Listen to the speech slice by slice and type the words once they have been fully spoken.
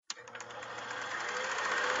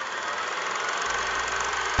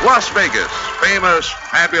Las Vegas, famous,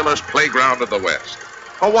 fabulous playground of the West.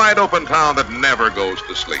 A wide-open town that never goes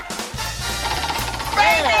to sleep.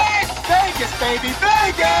 Vegas! Vegas, baby,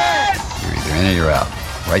 Vegas! You're either in or you're out.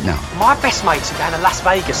 Right now. My best mates are going to Las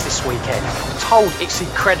Vegas this weekend. I'm told it's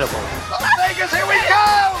incredible. Las Vegas, here we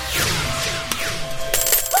go!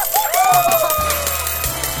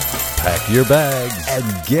 Pack your bags and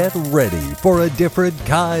get ready for a different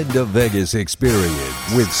kind of Vegas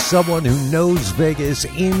experience with someone who knows Vegas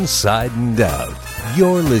inside and out.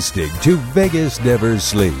 You're listening to Vegas Never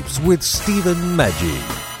Sleeps with Stephen Maggi.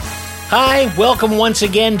 Hi, welcome once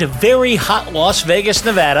again to very hot Las Vegas,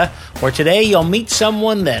 Nevada, where today you'll meet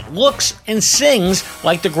someone that looks and sings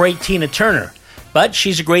like the great Tina Turner. But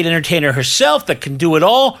she's a great entertainer herself that can do it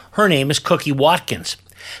all. Her name is Cookie Watkins.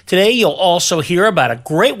 Today you'll also hear about a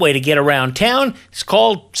great way to get around town. It's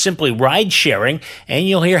called simply ride sharing, and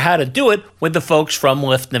you'll hear how to do it with the folks from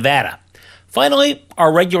Lyft Nevada. Finally,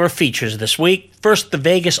 our regular features this week. First, the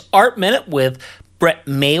Vegas Art Minute with Brett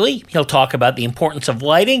Mailey. He'll talk about the importance of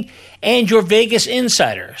lighting. And your Vegas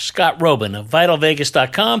insider, Scott Robin of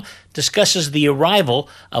VitalVegas.com, discusses the arrival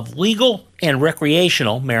of legal and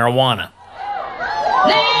recreational marijuana.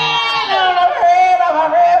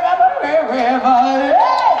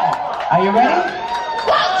 Are you ready? 1, 2,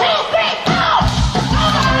 3, go!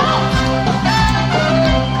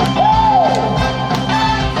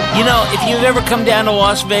 You know, if you've ever come down to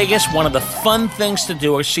Las Vegas, one of the fun things to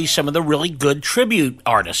do is see some of the really good tribute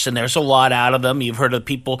artists, and there's a lot out of them. You've heard of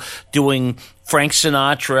people doing Frank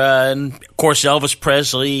Sinatra and, of course, Elvis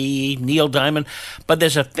Presley, Neil Diamond, but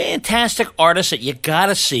there's a fantastic artist that you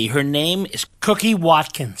gotta see. Her name is Cookie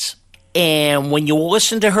Watkins. And when you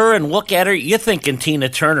listen to her and look at her, you're thinking Tina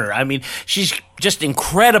Turner. I mean, she's just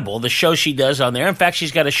incredible, the show she does on there. In fact,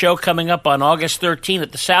 she's got a show coming up on August 13th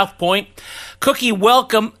at the South Point. Cookie,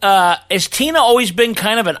 welcome. Has Tina always been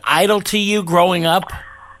kind of an idol to you growing up?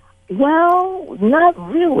 Well, not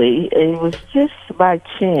really. It was just by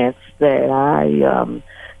chance that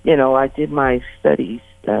I did my studies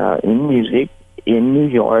in music in New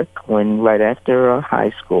York right after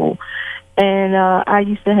high school. And I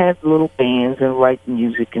used to have little bands and write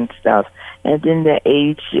music and stuff. And then the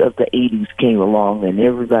age of the 80s came along, and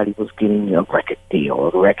everybody was getting a record deal or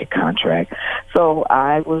a record contract. So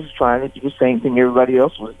I was trying to do the same thing everybody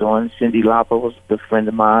else was doing. Cyndi Lauper was a good friend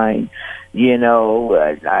of mine. You know,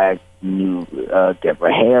 I knew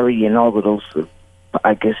Deborah Harry and all of those,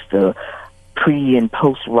 I guess, the pre- and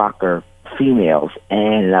post-rocker females.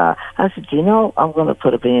 And I said, I'm going to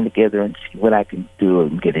put a band together and see what I can do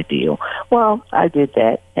and get a deal. Well, I did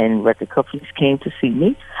that, and record companies came to see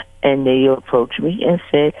me, and they approached me and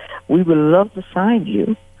said, we would love to sign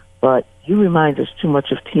you, but you remind us too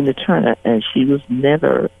much of Tina Turner, and she was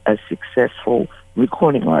never a successful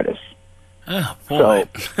recording artist. Oh, boy.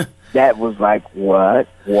 So that was like, what?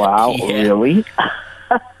 Wow, Yeah. Really?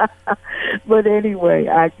 But anyway,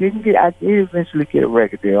 I did eventually get a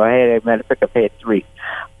record deal. As a matter of fact, I've had 3.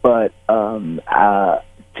 But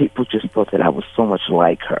people just thought that I was so much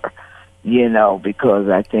like her, because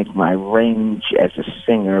I think my range as a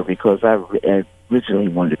singer, because I originally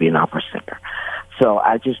wanted to be an opera singer. So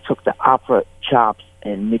I just took the opera chops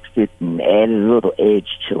and mixed it and added a little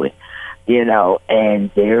edge to it,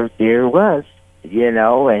 and there it was,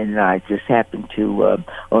 and I just happened to,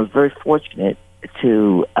 I was very fortunate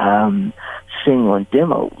to sing on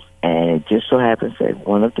demos, and it just so happens that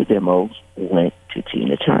one of the demos went to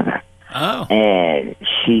Tina Turner. Oh. And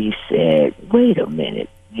she said, wait a minute,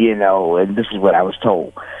 and this is what I was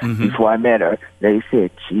told before I met her. She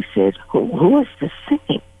said, who is this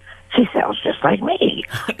singing? She sounds just like me.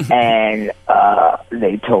 And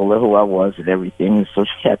they told her who I was and everything. And so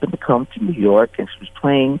she happened to come to New York, and she was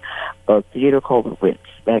playing a theater called the Ritz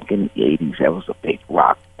back in the 80s. That was a big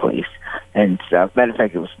rock place. And matter of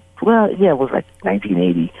fact, it was like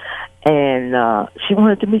 1980. And she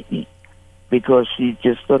wanted to meet me because she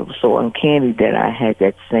just thought it was so uncanny that I had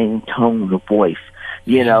that same tone of voice,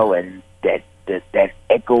 and that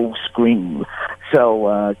echo scream.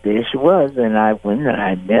 So there she was, and I went and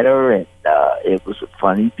I met her, and it was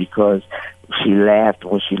funny because she laughed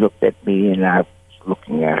when she looked at me, and I was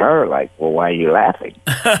looking at her like, well, why are you laughing?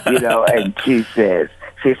 And she says,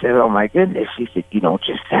 oh my goodness, she said, you don't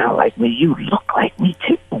just sound like me, you look like me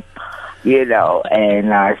too.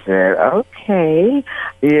 And I said, okay,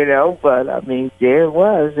 but I mean, there it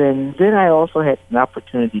was. And then I also had an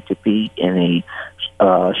opportunity to be in a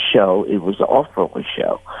show. It was an off-Broadway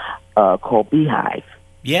show called Beehive.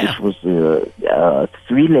 Yeah. Which was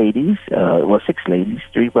 3 ladies, 6 ladies,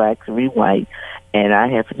 3 black, 3 white. And I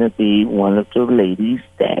happened to be one of the ladies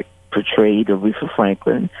that portrayed Aretha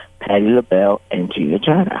Franklin, Patti LaBelle, and Tina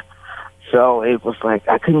Turner. So it was like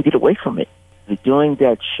I couldn't get away from it. Doing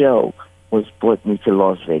that show was brought me to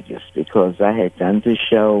Las Vegas because I had done the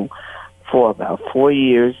show for about 4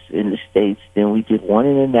 years in the States. Then we did one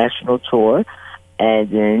international tour, and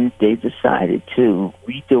then they decided to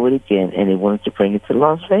redo it again, and they wanted to bring it to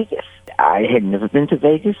Las Vegas. I had never been to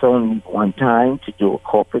Vegas, only one time to do a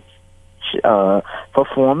corporate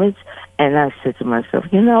performance, and I said to myself,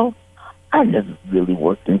 I never really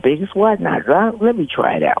worked in Vegas. Why not? Let me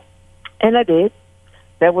try it out. And I did.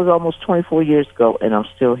 That was almost 24 years ago, and I'm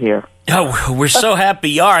still here. Oh, we're so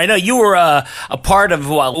happy you are. I know you were a part of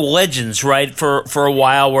Legends, right, for a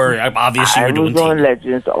while, where obviously you were doing I was on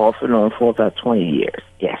Legends off and on for about 20 years,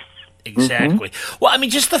 yes. Exactly. Mm-hmm. Well, I mean,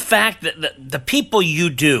 just the fact that the people you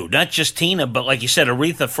do, not just Tina, but like you said,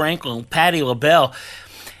 Aretha Franklin, Patti LaBelle,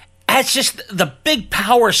 it's just the big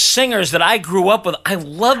power singers that I grew up with. I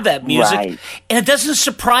love that music. Right. And it doesn't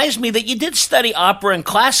surprise me that you did study opera and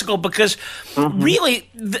classical because really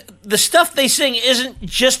the stuff they sing isn't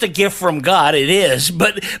just a gift from God. It is.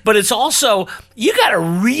 But it's also, you got to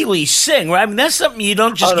really sing, right? I mean, that's something you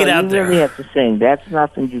don't just get out there. You really have to sing. That's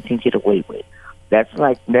nothing you can get away with. That's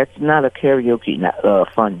not a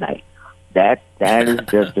karaoke fun night. That is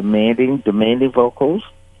just demanding vocals.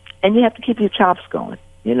 And you have to keep your chops going.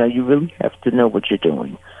 You really have to know what you're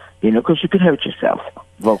doing, because you can hurt yourself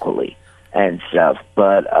vocally and stuff.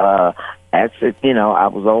 But I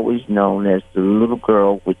was always known as the little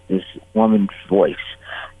girl with this woman's voice.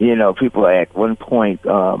 People at one point,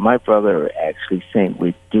 my brother actually sang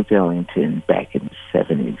with Duke Ellington back in the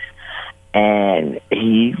 70s. And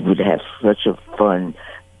he would have such a fun,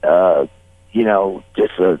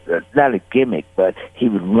 just not a gimmick, but he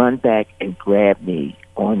would run back and grab me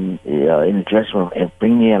in the dressing room and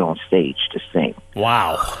bring me out on stage to sing.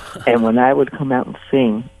 Wow. And when I would come out and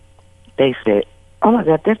sing, they said, "Oh my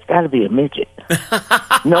God, that's got to be a midget."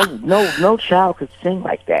 No child could sing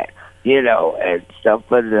like that, and stuff.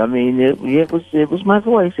 But I mean, it was my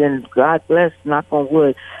voice, and God bless, knock on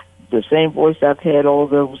wood, the same voice I've had all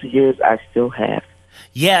those years, I still have.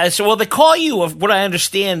 Yeah, so well, they call you, of what I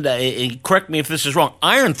understand, correct me if this is wrong,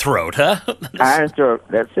 Iron Throat, huh? Iron Throat,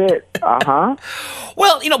 that's it. Uh-huh.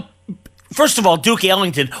 Well, first of all, Duke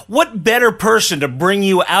Ellington, what better person to bring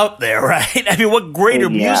you out there, right? I mean, what greater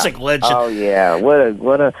music legend. Oh, yeah.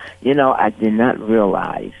 What a I did not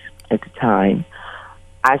realize at the time,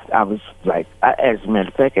 I was like, as a matter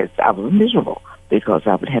of fact, I was miserable. Because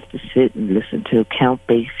I would have to sit and listen to Count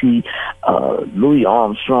Basie, Louis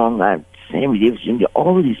Armstrong, Sammy Davis Jr.,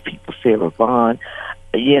 all of these people, Sarah Vaughan,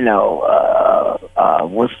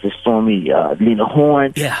 what's the Stormy, Lena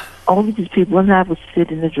Horne. Yeah. All of these people, and I would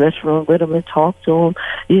sit in the dressing room with them and talk to them,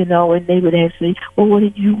 and they would ask me, well, what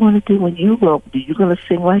did you want to do when you grow up? Are you going to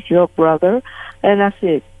sing like your brother? And I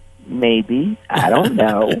said, maybe. I don't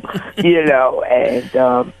know.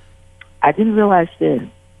 And I didn't realize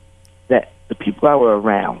then that the people I were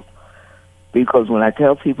around, because when I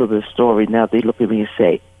tell people this story now, they look at me and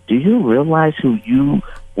say, do you realize who you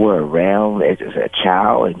were around as a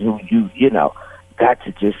child and who you got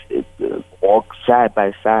to just walk side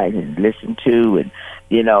by side and listen to and,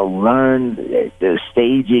 learn the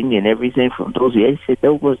staging and everything from those? They said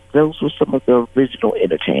those were some of the original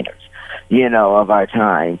entertainers, of our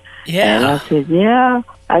time. Yeah. And I said, yeah,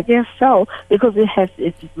 I guess so, because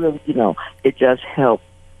it really, it does help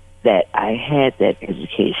that I had that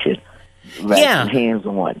education,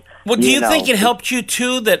 hands-on. Well, do you think it helped you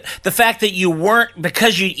too, that the fact that you weren't,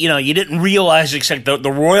 because you didn't realize except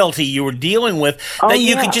the royalty you were dealing with, that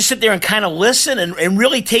you could just sit there and kind of listen and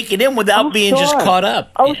really take it in without being just caught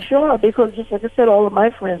up? Oh, sure, because just like I said, all of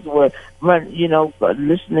my friends were listening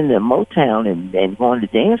to Motown and going to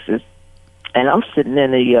dances, and I'm sitting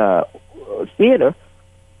in the theater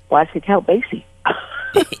watching Count Basie.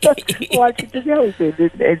 Watching the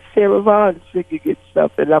Ellington and Sarah Vaughan singing and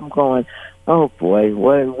stuff, and I'm going, oh boy,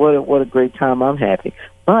 what a great time I'm having.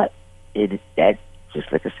 But that,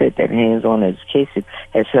 just like I said, that hands-on education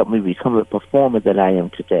has helped me become the performer that I am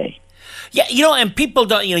today. Yeah, and people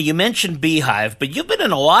don't, you mentioned Beehive, but you've been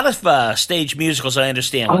in a lot of stage musicals, I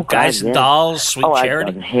understand. Oh, Guys and Dolls, Sweet Charity.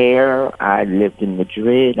 I've done Hair. I lived in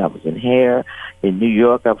Madrid. I was in Hair. In New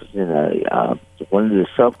York, I was in one of the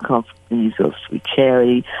sub-companies of Sweet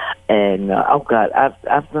Charity. And,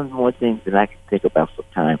 I've done more things than I can think about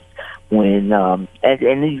sometimes. When, and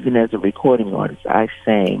even as a recording artist, I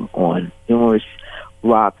sang on numerous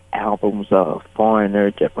rock albums of Foreigner,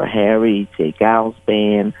 Deborah Harry, Jay Giles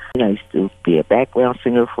Band. I used to be a background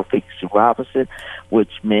singer for Vicki Robinson, which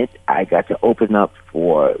meant I got to open up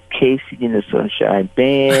for Casey and the Sunshine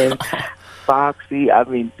Band, Foxy. I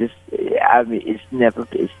mean, I mean, it's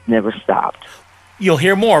never stopped. You'll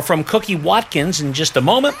hear more from Cookie Watkins in just a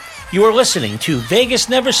moment. You are listening to Vegas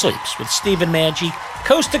Never Sleeps with Stephen Maggi,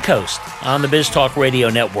 coast to coast on the Biz Talk Radio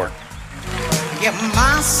Network. You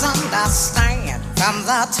must understand from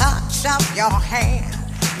the touch of your hand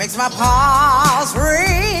makes my paws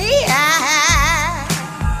react.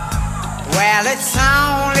 Well, it's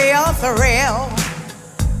only a thrill,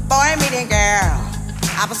 boy meeting girl.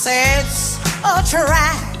 Opposites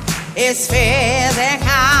attract. It's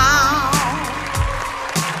physical.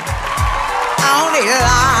 Only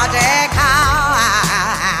logical.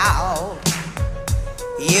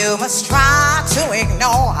 You must try to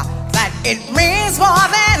ignore that it means more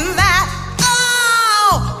than that.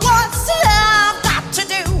 Oh, what's love got to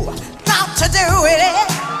do with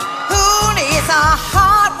it? Who needs a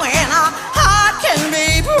heart when a heart can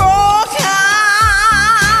be broken?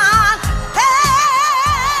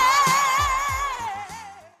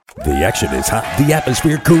 The action is hot, the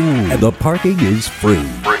atmosphere cool, and the parking is free.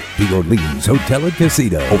 The Orleans Hotel and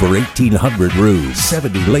Casino. Over 1,800 rooms,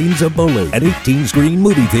 70 lanes of bowling, an 18-screen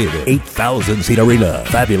movie theater, 8,000-seat arena,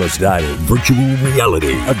 fabulous dining, virtual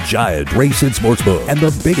reality, a giant race and sports book, and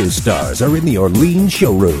the biggest stars are in the Orleans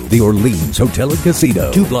showroom. The Orleans Hotel and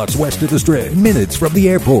Casino, 2 blocks west of the Strip, minutes from the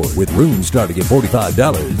airport, with rooms starting at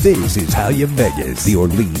 $45. This is how you Vegas. The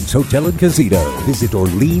Orleans Hotel and Casino. Visit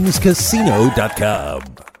OrleansCasino.com.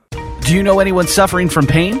 Do you know anyone suffering from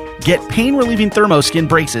pain? Get pain-relieving thermoskin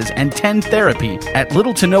braces and TEND therapy at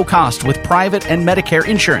little to no cost with private and Medicare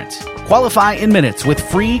insurance. Qualify in minutes with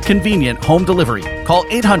free, convenient home delivery. Call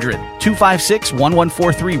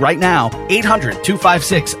 800-256-1143 right now.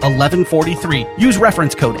 800-256-1143. Use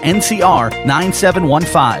reference code NCR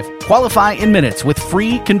 9715. Qualify in minutes with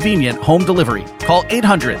free, convenient home delivery. Call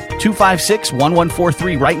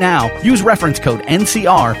 800-256-1143 right now. Use reference code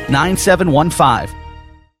NCR 9715.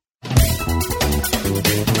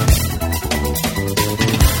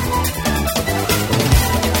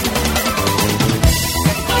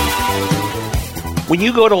 When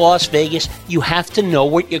you go to Las Vegas, you have to know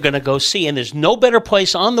what you're going to go see, and there's no better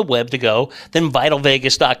place on the web to go than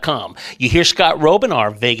VitalVegas.com. You hear Scott Robin, our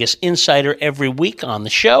Vegas insider, every week on the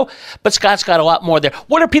show, but Scott's got a lot more there.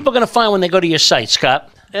 What are people going to find when they go to your site, Scott?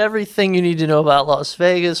 Everything you need to know about Las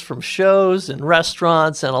Vegas, from shows and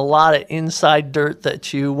restaurants, and a lot of inside dirt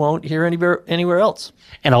that you won't hear anywhere else.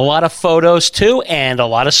 And a lot of photos, too, and a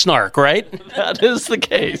lot of snark, right? That is the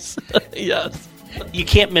case. Yes. You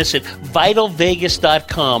can't miss it.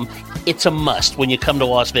 VitalVegas.com. It's a must when you come to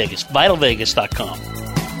Las Vegas. VitalVegas.com.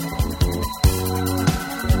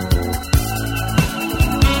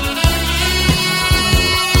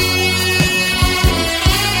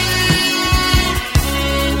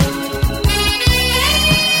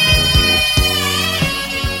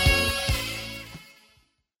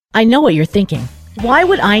 I know what you're thinking. Why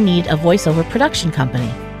would I need a voiceover production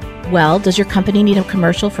company? Well, does your company need a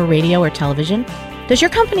commercial for radio or television? Does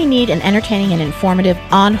your company need an entertaining and informative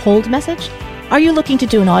on-hold message? Are you looking to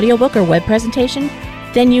do an audiobook or web presentation?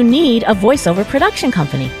 Then you need a voiceover production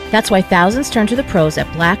company. That's why thousands turn to the pros at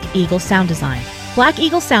Black Eagle Sound Design. Black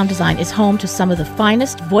Eagle Sound Design is home to some of the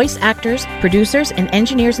finest voice actors, producers, and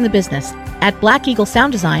engineers in the business. At Black Eagle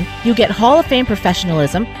Sound Design, you get Hall of Fame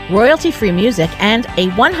professionalism, royalty-free music, and a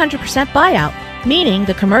 100% buyout, meaning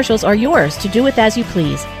the commercials are yours to do with as you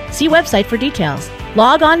please. See website for details.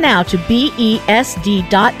 Log on now to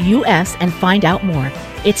besd.us and find out more.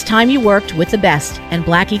 It's time you worked with the best, and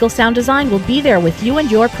Black Eagle Sound Design will be there with you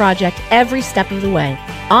and your project every step of the way.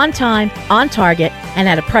 On time, on target, and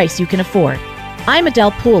at a price you can afford. I'm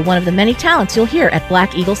Adele Poole, one of the many talents you'll hear at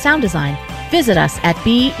Black Eagle Sound Design. Visit us at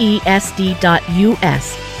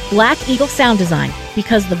besd.us. Black Eagle Sound Design,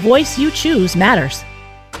 because the voice you choose matters.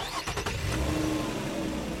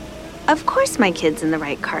 Of course my kid's in the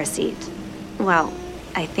right car seat. Well,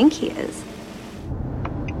 I think he is.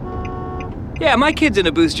 Yeah, my kid's in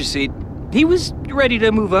a booster seat. He was ready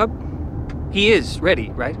to move up. He is ready,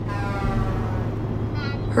 right?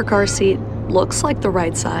 Her car seat looks like the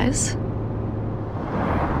right size.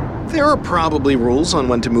 There are probably rules on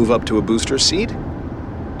when to move up to a booster seat,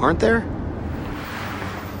 aren't there?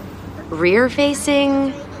 Rear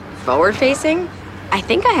facing, forward facing. I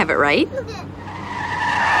think I have it right.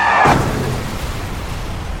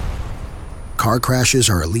 Car crashes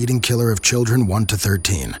are a leading killer of children 1 to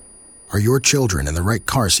 13. Are your children in the right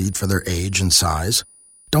car seat for their age and size?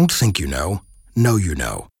 Don't think you know. Know you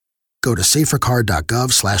know. Go to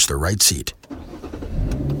safercar.gov/the-right seat.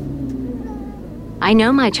 I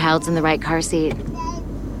know my child's in the right car seat,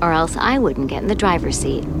 or else I wouldn't get in the driver's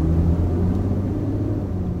seat.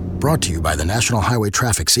 Brought to you by the National Highway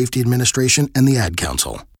Traffic Safety Administration and the Ad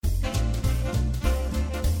Council.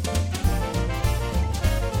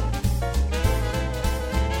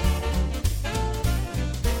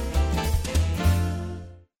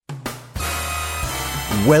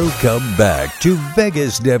 Welcome back to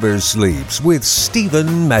Vegas Never Sleeps with Stephen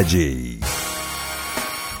Maggi.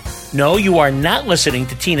 No, you are not listening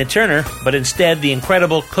to Tina Turner, but instead the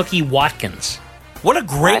incredible Cookie Watkins. What a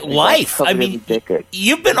great life. I mean,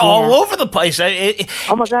 you've been all over the place.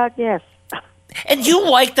 Oh, my God, yes. And you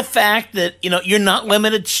like the fact that, you're not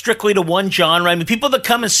limited strictly to one genre. I mean, people that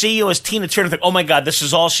come and see you as Tina Turner think, oh, my God, this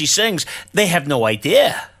is all she sings. They have no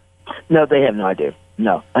idea. No, they have no idea.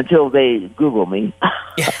 No, until they Google me.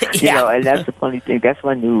 And that's the funny thing. That's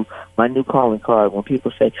my new calling card. When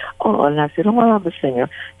people say, "Oh," and I said, "Oh, well, I'm a singer."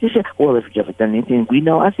 They said, "Well, if you ever done anything we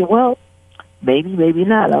know," I said, "Well, maybe, maybe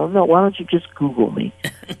not. I don't know. Why don't you just Google me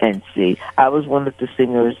and see?" I was one of the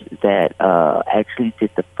singers that actually did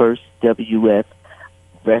the first WF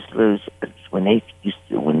wrestlers when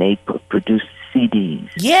they produced CDs.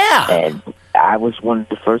 Yeah, and I was one of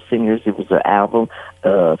the first singers. It was an album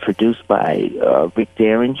produced by Rick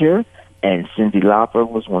Derringer, and Cyndi Lauper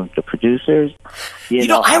was one of the producers.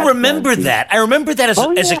 I remember that. I remember that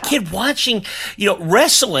as a kid watching,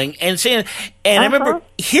 wrestling and saying, and I remember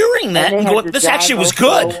hearing that and going, "This actually was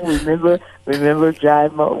good." Remember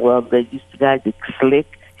Jive Mo? Well, they used to guys the Slick.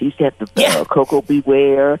 He used to have the Coco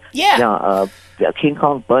Beware. Yeah. King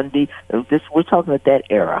Kong Bundy. We're talking about that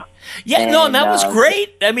era. Yeah, and that was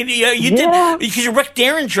great. I mean, you did, because Rick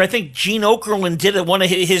Derringer, I think Gene Okerlund did one of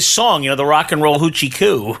his song, the Rock and Roll Hoochie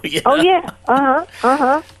Coo. Oh, yeah.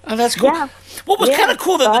 Oh, that's cool. Yeah. What was kind of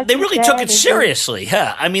cool that they really took it seriously,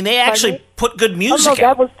 huh? I mean, they actually put good music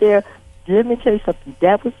that was there. Let me tell you something.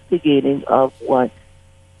 That was the beginning of what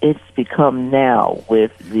it's become now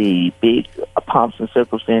with the big pomps and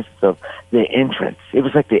circumstances of the entrance. It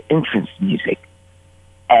was like the entrance music.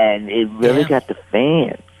 And it really got the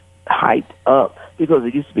fans hyped up, because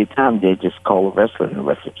it used to be a time they'd just call a wrestler and the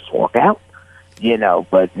wrestler just walk out,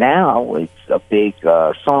 but now it's a big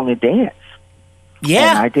song and dance.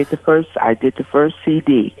 Yeah. And I did the first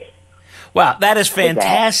CD. Wow, that is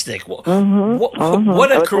fantastic. What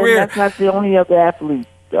a career. That's not the only other athlete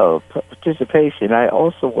participation. I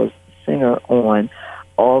also was the singer on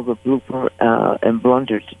all the Blooper and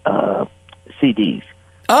Blundered CDs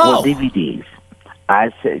or DVDs. I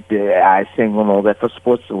sang on all that for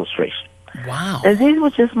Sports Illustration. Wow. And these were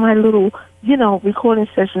just my little, recording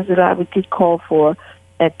sessions that I would get called for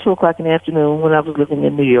at 2 o'clock in the afternoon when I was living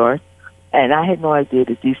in New York. And I had no idea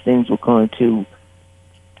that these things were going to,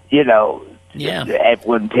 at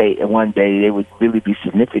one day they would really be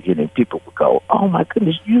significant, and people would go, "Oh my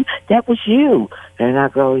goodness, that was you." And I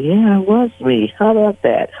go, "Yeah, it was me. How about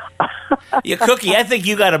that?" Cookie, I think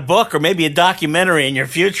you got a book or maybe a documentary in your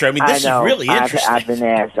future. I mean, this is really interesting. I've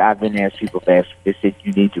been asked, people have asked, they said,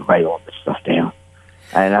 "You need to write all this stuff down."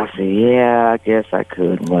 And I said, "Yeah, I guess I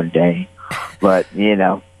could one day." But,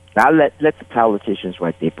 I'll let the politicians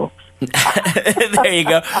write their books. There you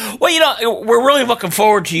go. Well, we're really looking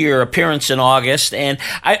forward to your appearance in August, and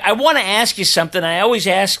I want to ask you something. I always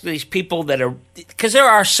ask these people that are, because there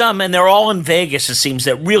are some, and they're all in Vegas, it seems,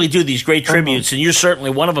 that really do these great tributes, and you're certainly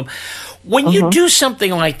one of them. When you do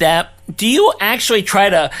something like that, do you actually try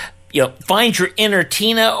to, find your inner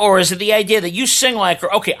Tina, or is it the idea that you sing like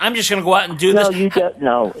her? Okay, I'm just going to go out and do this.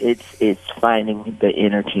 No, it's finding the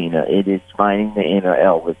inner Tina. It is finding the inner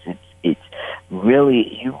Elvis. It's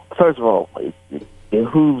really, first of all, it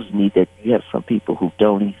behooves me that you have some people who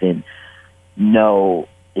don't even know,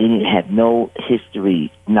 have no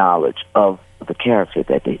history knowledge of the character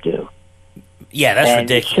that they do. Yeah, that's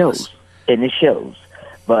ridiculous. It shows.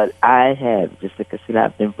 But I have, just like I said,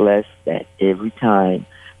 I've been blessed that every time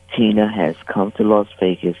Tina has come to Las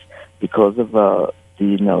Vegas, because of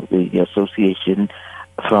the association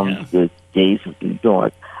from the days of New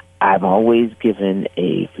York, I've always given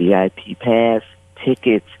a VIP pass,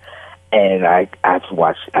 tickets, and I've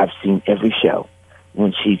seen every show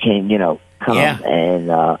when she came, come. Yeah.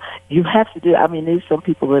 And you have to do, there's some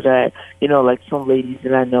people that like some ladies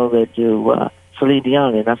that I know that do Celine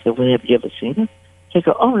Dion, and I said, "Well, have you ever seen her?" They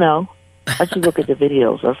go, "Oh, no." I should look at the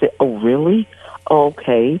videos. I said, "Oh, really?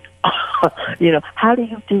 Okay." How do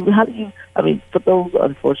you, for those,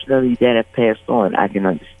 unfortunately, that have passed on, I can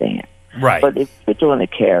understand. Right. But if you're doing a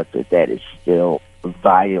character that is still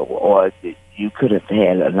viable, or you could have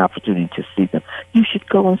had an opportunity to see them, you should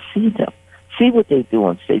go and see them. See what they do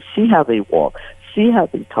on stage. See how they walk. See how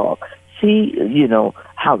they talk. See,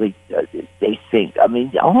 how they think.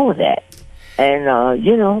 All of that. And,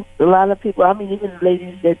 a lot of people, even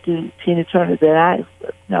ladies that do Tina Turner that I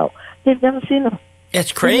know, they've never seen them.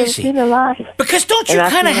 It's crazy. They've never seen her live. Because don't you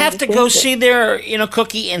kind of have to go see their,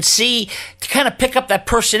 Cookie, and see, to kind of pick up that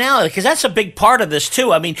personality? Because that's a big part of this,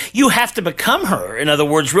 too. You have to become her, in other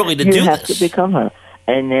words, really, to do this. You have to become her.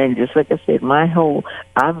 And then, just like I said,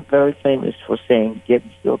 I'm very famous for saying, Get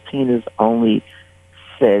Still. Tina's only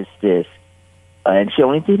says this, and she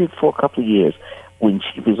only did it for a couple of years. When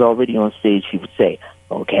she was already on stage, she would say,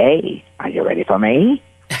 okay, are you ready for me?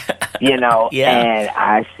 You know, and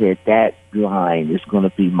I said that line is going to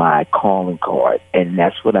be my calling card, and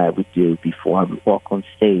that's what I would do before I would walk on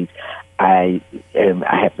stage. I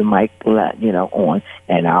have the mic, you know, on,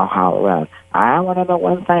 and I'll holler around, I want to know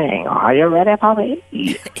one thing, are you ready for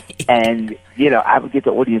me? And, you know, I would get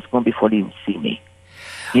the audience going before they even see me,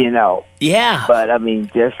 you know. Yeah. But, I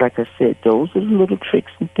mean, just like I said, those are the little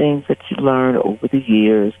tricks and things that you learn over the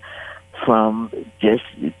years from just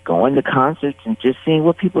going to concerts and just seeing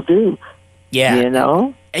what people do. Yeah. You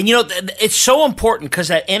know? And, you know, it's so important because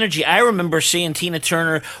that energy. I remember seeing Tina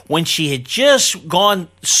Turner when she had just gone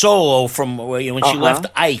solo from when she left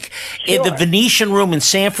Ike in the Venetian Room in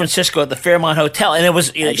San Francisco at the Fairmont Hotel. And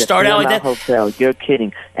it started out like that. Hotel. You're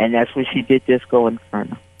kidding. And that's when she did Disco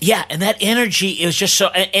Inferno. Yeah, and that energy is just so,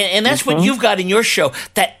 and that's what you've got in your show.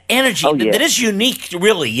 That energy that is unique,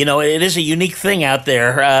 really. You know, it is a unique thing out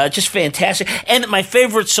there. Just fantastic. And my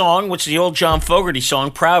favorite song, which is the old John Fogerty song,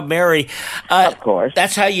 "Proud Mary." Of course,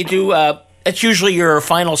 that's how you do. That's usually your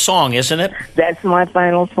final song, isn't it? That's my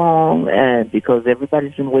final song, and because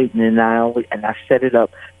everybody's been waiting, and I set it up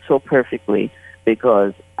so perfectly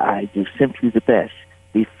because I do Simply the Best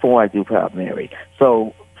before I do Proud Mary.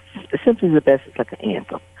 So Simply the Best is like an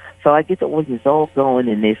anthem. So I get the audience all going,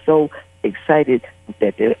 and they're so excited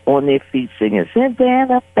that they're on their feet singing Simply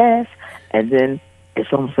the Best. And then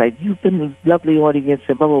it's almost like, you've been a lovely audience,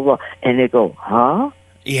 and blah, blah, blah. And they go, huh?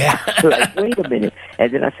 Yeah. Like, wait a minute.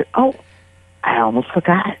 And then I said, oh, I almost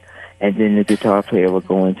forgot. And then the guitar player will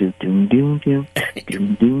go into doom, doom, doom,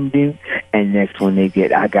 doom, doom, doom. And next one they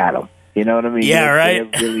get, I got them. You know what I mean? Yeah,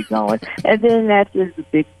 right. They're really going. And then after the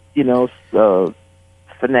big, you know,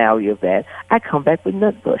 finale of that, I come back with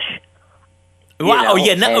Nutbush. Wow!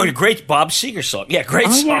 Great Bob Seger song. Yeah, great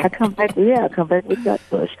song. Yeah, I come back with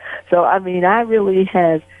Nutbush. So I mean, I really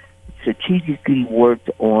have strategically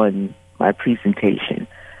worked on my presentation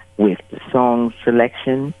with the song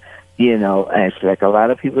selection. You know, as like a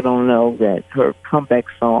lot of people don't know that her comeback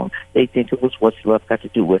song, they think it was What's Love Got to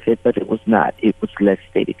Do with It, but it was not. It was Let's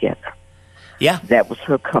Stay Together. Yeah, that was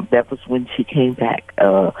her. That was when she came back,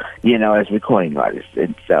 you know, as recording artist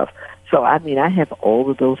and stuff. So I mean, I have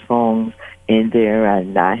all of those songs in there,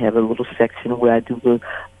 and I have a little section where I do the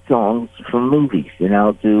songs from movies, and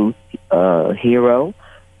I'll do "Hero"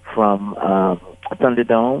 from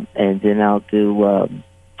Thunderdome, and then I'll do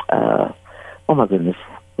oh my goodness,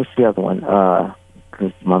 what's the other one?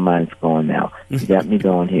 Because my mind's going now. You got me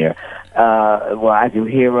going here. Well, I do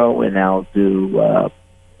 "Hero," and I'll do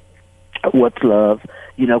What's Love,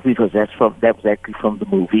 you know, because that was actually from the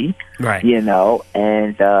movie, right? You know,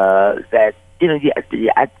 and that, you know,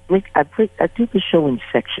 I do the show in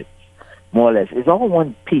sections, more or less. It's all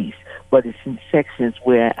one piece, but it's in sections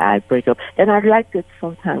where I break up, and I like to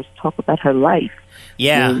sometimes talk about her life.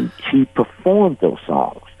 Yeah, when she performed those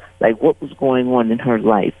songs, like what was going on in her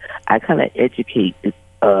life. I kind of educate.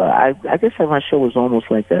 I guess my show was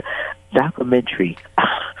almost like a documentary,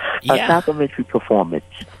 documentary performance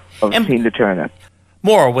of Tina Turner.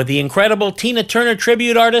 More with the incredible Tina Turner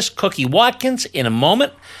tribute artist Cookie Watkins in a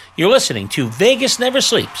moment. You're listening to Vegas Never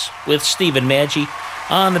Sleeps with Stephen Maggi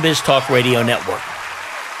on the Biz Talk Radio Network.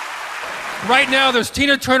 Right now, there's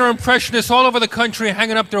Tina Turner impressionists all over the country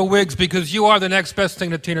hanging up their wigs because you are the next best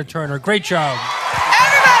thing to Tina Turner. Great job.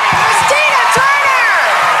 Everybody, here's Tina Turner!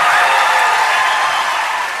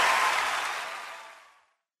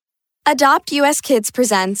 Adopt US Kids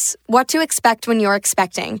presents What to Expect When You're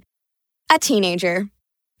Expecting. A teenager.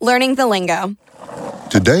 Learning the lingo.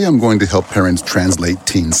 Today I'm going to help parents translate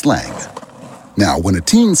teen slang. Now, when a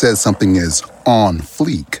teen says something is on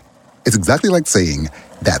fleek, it's exactly like saying,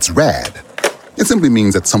 that's rad. It simply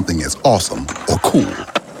means that something is awesome or cool.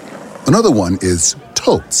 Another one is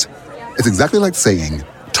totes. It's exactly like saying,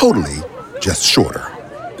 totally, just shorter.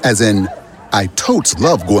 As in, I totes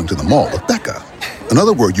love going to the mall with Becca.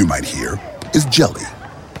 Another word you might hear is jelly.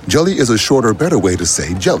 Jelly is a shorter, better way to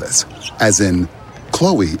say jealous. As in,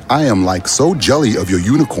 Chloe, I am like so jelly of your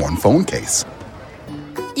unicorn phone case.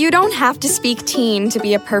 You don't have to speak teen to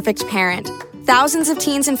be a perfect parent. Thousands of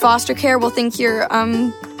teens in foster care will think you're,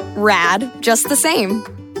 rad, just the same.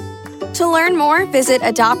 To learn more, visit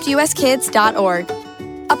adoptuskids.org.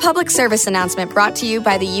 A public service announcement brought to you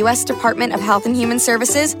by the U.S. Department of Health and Human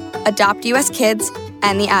Services, Adopt U.S. Kids,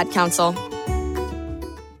 and the Ad Council.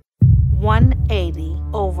 180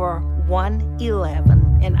 over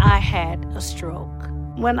 111, and I had a stroke.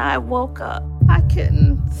 When I woke up, I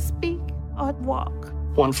couldn't speak at work.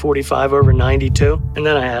 145 over 92, and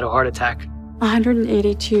then I had a heart attack.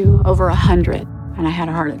 182 over 100, and I had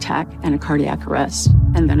a heart attack and a cardiac arrest,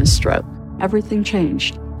 and then a stroke. Everything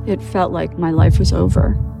changed. It felt like my life was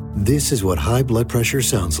over. This is what high blood pressure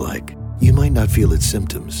sounds like. You might not feel its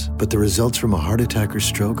symptoms, but the results from a heart attack or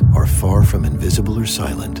stroke are far from invisible or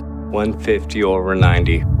silent. 150 over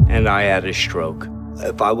 90, and I had a stroke.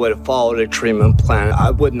 If I would have followed a treatment plan,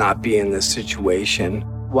 I would not be in this situation.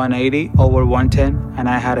 180 over 110, and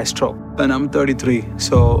I had a stroke. And I'm 33,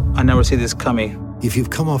 so I never see this coming. If you've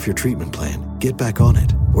come off your treatment plan, get back on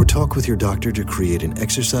it, or talk with your doctor to create an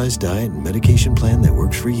exercise, diet, and medication plan that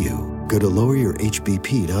works for you. Go to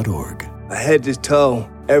loweryourhbp.org. Head to toe,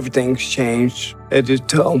 everything's changed. Head to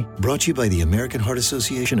toe. Brought to you by the American Heart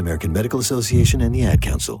Association, American Medical Association, and the Ad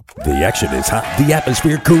Council. The action is hot, the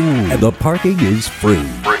atmosphere cool, and the parking is free.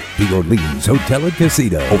 The Orleans Hotel and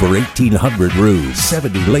Casino. Over 1,800 rooms,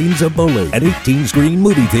 70 lanes of bowling, an 18-screen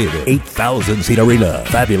movie theater, 8,000-seat arena,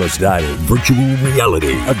 fabulous dining, virtual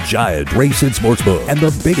reality, a giant race and sports book, and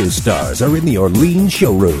the biggest stars are in the Orleans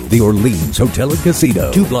showroom. The Orleans Hotel and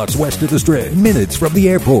Casino, 2 blocks west of the Strip, minutes from the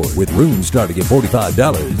airport, with rooms starting at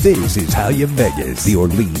 $45. This is how you Vegas. The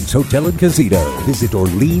Orleans Hotel and Casino. Visit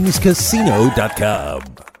OrleansCasino.com.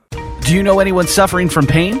 Do you know anyone suffering from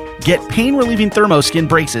pain? Get pain-relieving thermoskin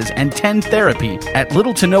braces and 10 therapy at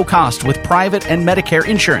little to no cost with private and Medicare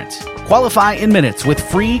insurance. Qualify in minutes with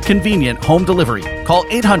free, convenient home delivery. Call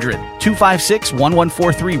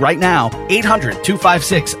 800-256-1143 right now.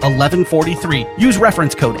 800-256-1143. Use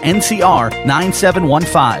reference code NCR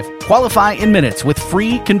 9715. Qualify in minutes with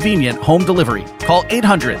free, convenient home delivery. Call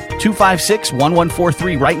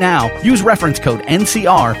 800-256-1143 right now. Use reference code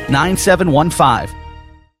NCR 9715.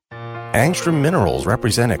 Angstrom Minerals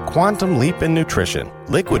represent a quantum leap in nutrition.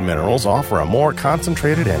 Liquid minerals offer a more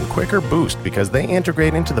concentrated and quicker boost because they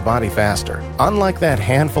integrate into the body faster. Unlike that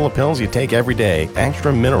handful of pills you take every day,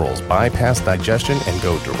 Angstrom Minerals bypass digestion and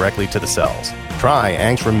go directly to the cells. Try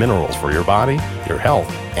Angstrom Minerals for your body, your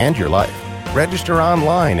health, and your life. Register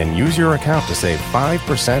online and use your account to save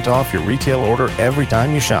 5% off your retail order every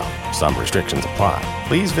time you shop. Some restrictions apply.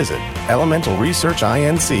 Please visit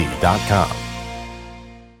elementalresearchinc.com.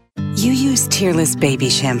 You use Tearless Baby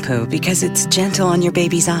Shampoo because it's gentle on your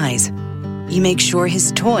baby's eyes. You make sure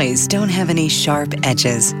his toys don't have any sharp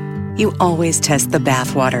edges. You always test the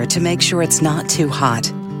bathwater to make sure it's not too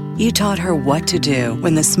hot. You taught her what to do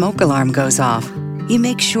when the smoke alarm goes off. You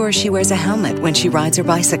make sure she wears a helmet when she rides her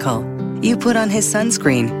bicycle. You put on his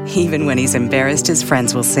sunscreen, even when he's embarrassed his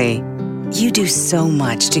friends will see. You do so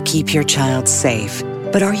much to keep your child safe.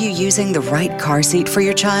 But are you using the right car seat for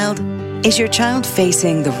your child? Is your child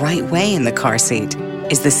facing the right way in the car seat?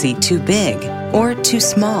 Is the seat too big or too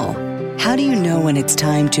small? How do you know when it's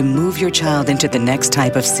time to move your child into the next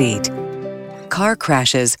type of seat? Car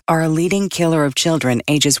crashes are a leading killer of children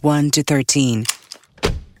ages 1 to 13.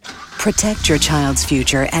 Protect your child's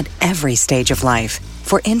future at every stage of life.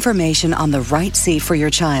 For information on the right seat for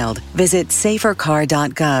your child, visit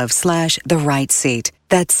safercar.gov/therightseat.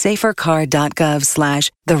 That's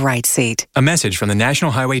safercar.gov/therightseat. A message from the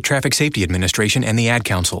National Highway Traffic Safety Administration and the Ad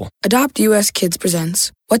Council. Adopt US Kids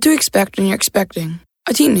presents What to Expect When You're Expecting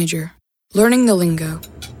a Teenager. Learning the lingo.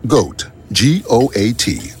 GOAT,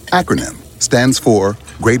 G-O-A-T, acronym, stands for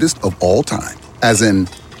Greatest of All Time. As in,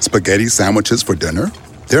 spaghetti sandwiches for dinner?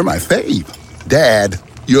 They're my fave. Dad,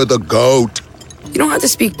 you're the GOAT. You don't have to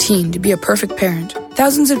speak teen to be a perfect parent.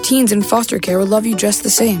 Thousands of teens in foster care will love you just the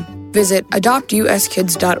same. Visit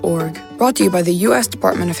adoptuskids.org. Brought to you by the U.S.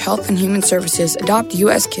 Department of Health and Human Services, Adopt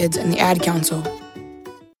U.S. Kids, and the Ad Council.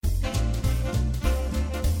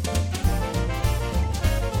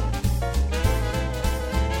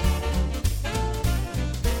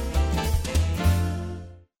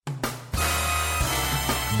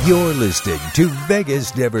 You're listening to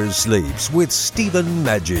Vegas Never Sleeps with Stephen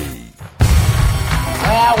Maggi.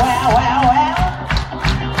 Well.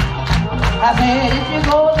 I said if you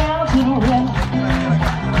go down to the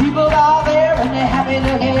river, people are there and they're happy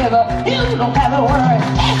together. You don't have to worry,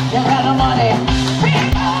 you got the money.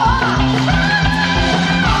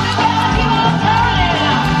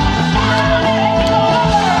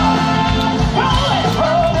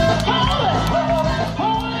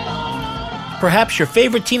 Perhaps your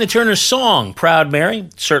favorite Tina Turner song, Proud Mary,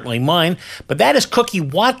 certainly mine, but that is Cookie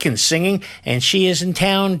Watkins singing, and she is in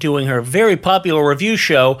town doing her very popular review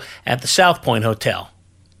show at the South Point Hotel.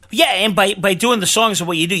 Yeah, and by doing the songs of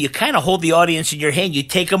what you do, you kind of hold the audience in your hand. You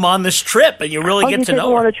take them on this trip, and you really get to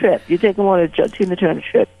know her. You take them on a trip. You take them on a Tina Turner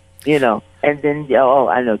trip, you know. And then,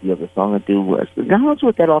 I know the other song I do was, I don't do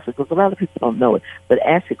it that often because a lot of people don't know it, but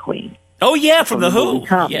Acid Queen. Oh, yeah, from the movie Who.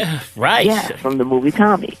 Tommy. Yeah, right. Yeah, from the movie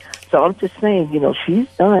Tommy. So I'm just saying, she's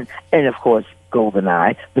done. And, of course,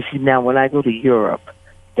 GoldenEye. But see, now when I go to Europe,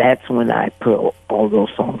 that's when I put all those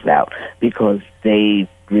songs out because they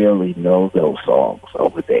really know those songs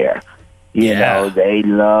over there. You know, they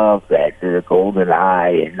love that, the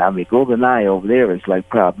GoldenEye. And, GoldenEye over there is like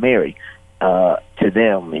Proud Mary to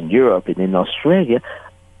them in Europe. And in Australia,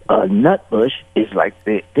 Nutbush is like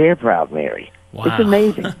their Proud Mary. Wow. It's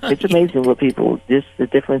amazing. It's amazing what people, just the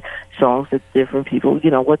different songs that different people,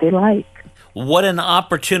 what they like. What an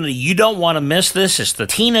opportunity. You don't want to miss this. It's the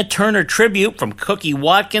Tina Turner tribute from Cookie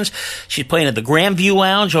Watkins. She's playing at the Grandview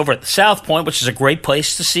Lounge over at the South Point, which is a great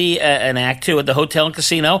place to see an act to at the Hotel and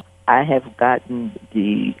Casino. I have gotten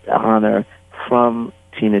the honor from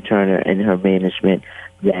Tina Turner and her management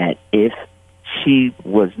that if she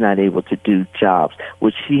was not able to do jobs,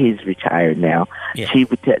 which she is retired now, she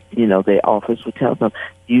would, their office would tell them,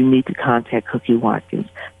 you need to contact Cookie Watkins.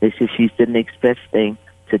 They said she's the next best thing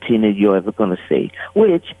to Tina you're ever going to see.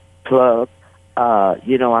 Which, plug, I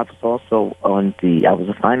was also I was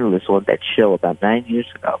a finalist on that show about 9 years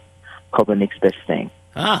ago called The Next Best Thing.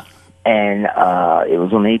 Ah. And it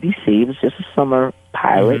was on ABC. It was just a summer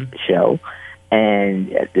pilot show. And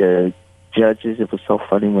the judges, it was so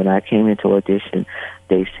funny when I came into audition,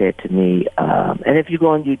 they said to me, and if you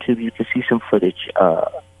go on YouTube, you can see some footage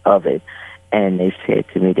of it. And they said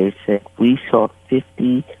to me, we saw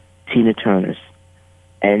 50 Tina Turners.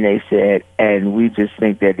 And they said, and we just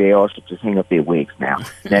think that they all should just hang up their wigs now.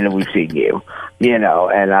 Then we see you, And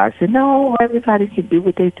I said, no, everybody can do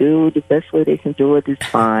what they do. The best way they can do it is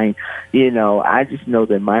fine. I just know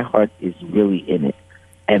that my heart is really in it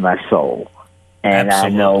and my soul. And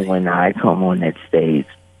Absolutely. I know when I come on that stage,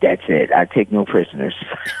 that's it. I take no prisoners.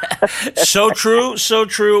 So true, so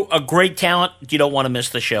true. A great talent. You don't want to miss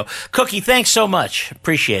the show. Cookie, thanks so much.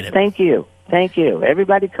 Appreciate it. Thank you. Thank you.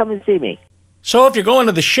 Everybody come and see me. So if you're going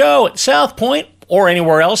to the show at South Point or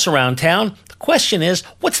anywhere else around town, the question is,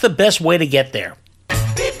 what's the best way to get there?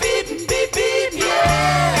 Beep, beep, beep, beep,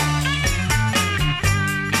 yeah.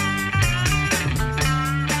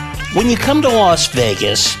 When you come to Las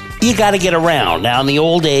Vegas, you got to get around. Now, in the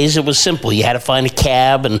old days, it was simple. You had to find a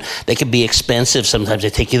cab, and they could be expensive. Sometimes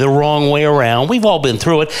they take you the wrong way around. We've all been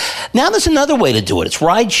through it. Now there's another way to do it. It's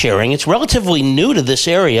ride sharing. It's relatively new to this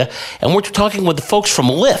area, and we're talking with the folks from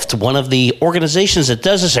Lyft, one of the organizations that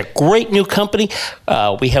does this, a great new company.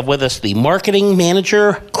 We have with us the marketing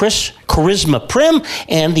manager, Chris Charisma Prim,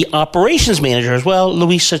 and the operations manager as well,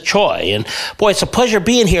 Louisa Choi. And boy, it's a pleasure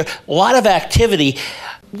being here. A lot of activity.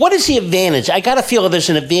 What is the advantage? I got to feel there's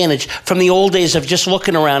an advantage from the old days of just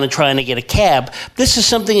looking around and trying to get a cab. This is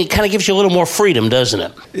something that kind of gives you a little more freedom, doesn't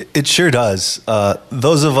it? It sure does.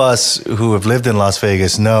 Those of us who have lived in Las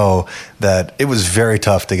Vegas know that it was very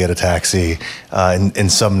tough to get a taxi in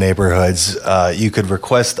some neighborhoods. You could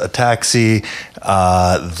request a taxi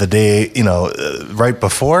the day, right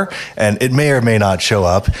before, and it may or may not show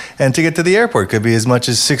up. And to get to the airport could be as much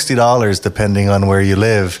as $60 depending on where you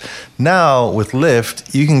live. Now, with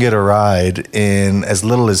Lyft, you can get a ride in as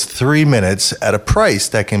little as 3 minutes at a price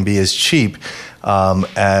that can be as cheap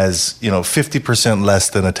as 50% less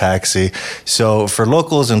than a taxi. So for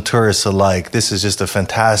locals and tourists alike, this is just a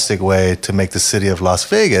fantastic way to make the city of Las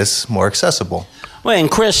Vegas more accessible. Well, and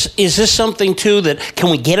Chris, is this something too that can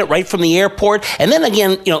we get it right from the airport? And then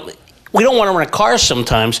again, we don't want to rent cars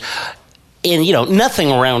sometimes. And,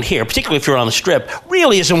 nothing around here, particularly if you're on the Strip,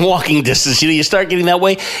 really is in walking distance. You start getting that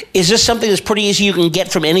way. Is this something that's pretty easy you can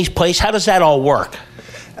get from any place? How does that all work?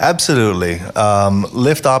 Absolutely.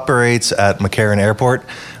 Lyft operates at McCarran Airport.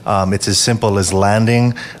 It's as simple as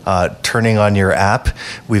landing, turning on your app.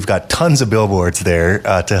 We've got tons of billboards there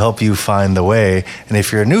to help you find the way. And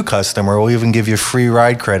if you're a new customer, we'll even give you free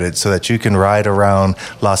ride credit so that you can ride around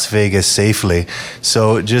Las Vegas safely.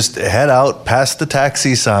 So just head out past the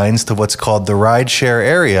taxi signs to what's called the ride share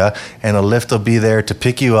area, and a Lyft will be there to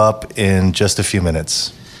pick you up in just a few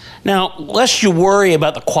minutes. Now, lest you worry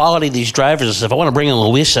about the quality of these drivers, if I want to bring in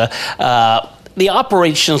Louisa, the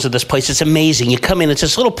operations of this place, it's amazing. You come in, it's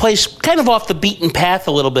this little place kind of off the beaten path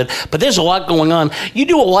a little bit, but there's a lot going on. You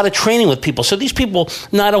do a lot of training with people. So these people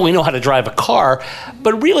not only know how to drive a car,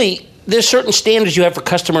 but really there's certain standards you have for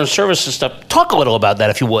customer service and stuff. Talk a little about that,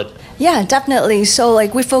 if you would. Yeah, definitely. So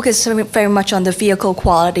we focus very much on the vehicle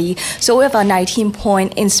quality. So we have a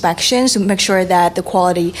 19-point inspection to make sure that the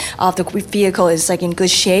quality of the vehicle is in good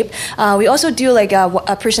shape. We also do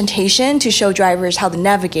a presentation to show drivers how to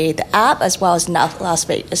navigate the app as well as Las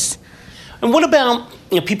Vegas. And what about,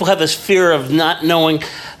 people have this fear of not knowing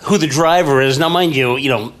who the driver is. Now, mind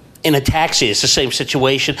you, in a taxi, it's the same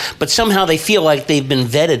situation, but somehow they feel like they've been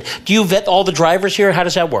vetted. Do you vet all the drivers here? How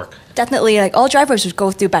does that work? Definitely, like all drivers would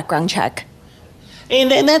go through background check.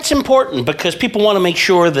 And that's important because people want to make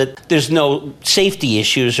sure that there's no safety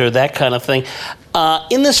issues or that kind of thing.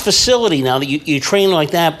 In this facility now that you train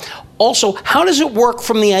like that, also, how does it work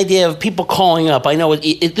from the idea of people calling up? I know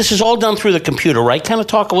this is all done through the computer, right? Kind of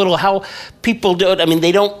talk a little how people do it. I mean,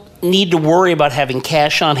 they don't need to worry about having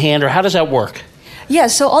cash on hand, or how does that work? Yeah,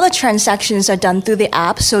 so all the transactions are done through the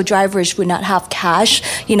app, so drivers would not have cash,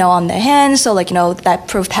 on their hands. So, that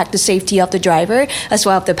protect the safety of the driver as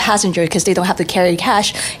well as the passenger because they don't have to carry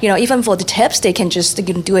cash. Even for the tips, they can just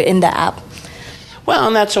do it in the app. Well,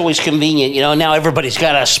 and that's always convenient. Now everybody's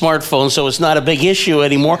got a smartphone, so it's not a big issue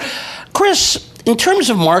anymore. Chris, in terms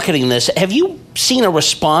of marketing this, have you seen a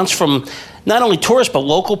response from not only tourists but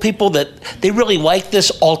local people that they really like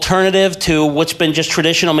this alternative to what's been just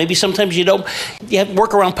traditional? Maybe sometimes you have to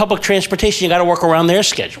work around public transportation, you got to work around their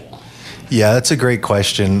schedule. Yeah, that's a great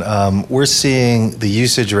question. We're seeing the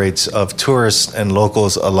usage rates of tourists and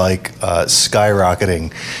locals alike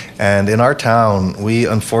skyrocketing. And in our town, we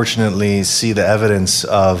unfortunately see the evidence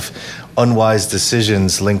of unwise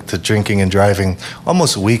decisions linked to drinking and driving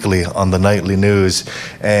almost weekly on the nightly news.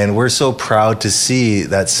 And we're so proud to see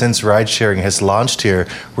that since ride sharing has launched here,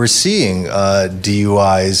 we're seeing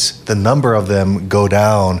DUIs, the number of them go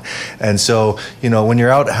down. And so, when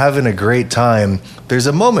you're out having a great time, there's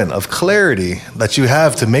a moment of clarity that you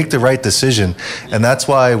have to make the right decision. And that's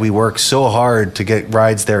why we work so hard to get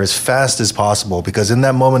rides there as fast as possible, because in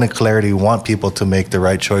that moment of clarity, we want people to make the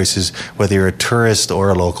right choices, whether you're a tourist or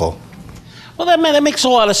a local. Well, that makes a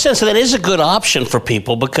lot of sense. That is a good option for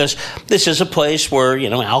people because this is a place where,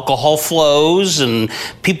 alcohol flows and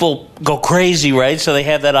people go crazy, right? So they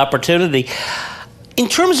have that opportunity. In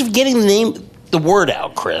terms of getting the word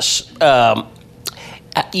out, Chris,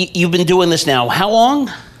 you've been doing this now how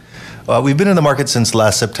long? We've been in the market since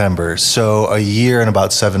last September, so a year and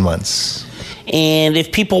about 7 months. And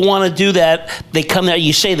if people want to do that, they come there.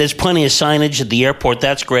 You say there's plenty of signage at the airport.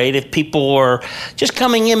 That's great. If people are just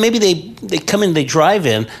coming in, maybe they come in, they drive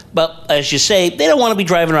in. But as you say, they don't want to be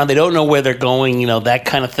driving around. They don't know where they're going, that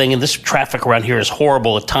kind of thing. And this traffic around here is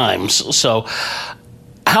horrible at times. So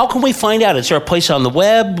how can we find out? Is there a place on the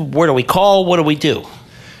web? Where do we call? What do we do?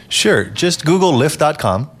 Sure. Just Google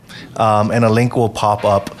Lyft.com and a link will pop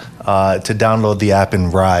up to download the app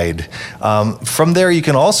and ride. From there, you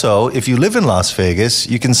can also, if you live in Las Vegas,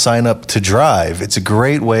 you can sign up to drive. It's a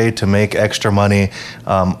great way to make extra money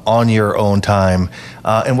on your own time.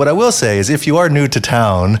 And what I will say is if you are new to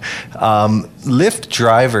town, Lyft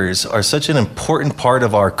drivers are such an important part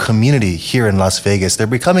of our community here in Las Vegas. They're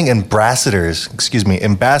becoming ambassadors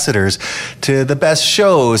to the best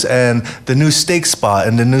shows and the new steak spot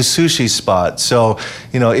and the new sushi spot. So,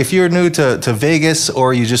 if you're new to Vegas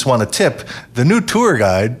or you just want a tip, the new tour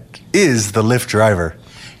guide is the Lyft driver.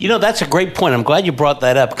 That's a great point. I'm glad you brought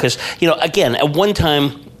that up because, again, at one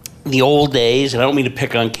time, the old days, and I don't mean to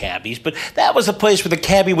pick on cabbies, but that was the place where the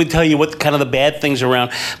cabbie would tell you what kind of the bad things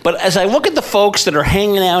around. But as I look at the folks that are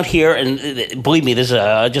hanging out here, and believe me, there's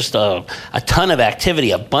just a ton of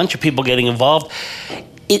activity, a bunch of people getting involved.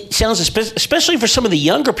 It sounds, especially for some of the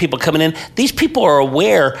younger people coming in, these people are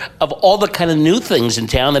aware of all the kind of new things in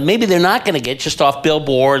town that maybe they're not going to get just off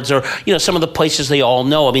billboards or, some of the places they all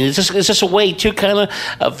know. I mean, is this a way too kind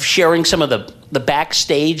of sharing some of the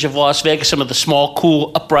backstage of Las Vegas, some of the small,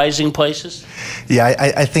 cool, uprising places? Yeah,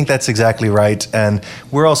 I think that's exactly right. And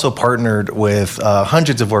we're also partnered with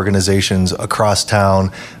hundreds of organizations across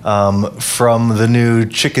town, from the new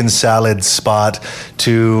chicken salad spot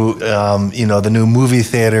to, the new movie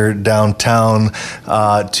theater downtown,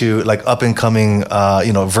 to like up and coming,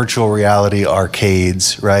 virtual reality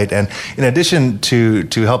arcades, right? And in addition to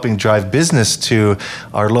helping drive business to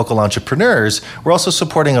our local entrepreneurs, we're also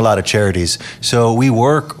supporting a lot of charities. So we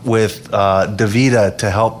work with DaVita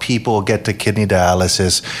to help people get to kidney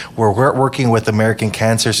dialysis. We're working with American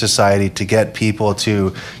Cancer Society to get people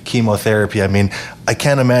to chemotherapy. I mean, I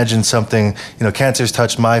can't imagine something, cancer's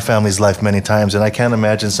touched my family's life many times, and I can't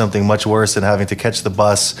imagine something much worse than having to catch the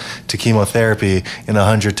bus to chemotherapy in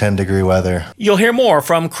 110-degree weather. You'll hear more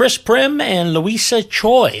from Chris Prim and Louisa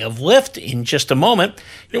Choi of Lyft in just a moment.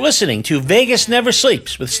 You're listening to Vegas Never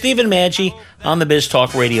Sleeps with Stephen Maggi on the Biz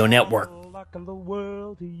Talk Radio Network. In the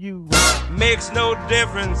world to you makes no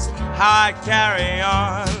difference how I carry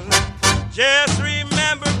on. Just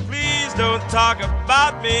remember, please don't talk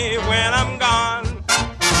about me when I'm gone.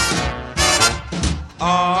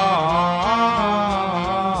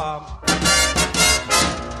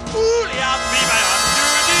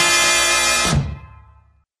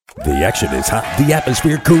 The action is hot, the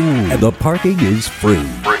atmosphere cool, and the parking is free.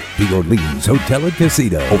 The Orleans Hotel and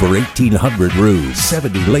Casino. Over 1,800 rooms,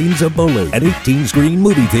 70 lanes of bowling, an 18-screen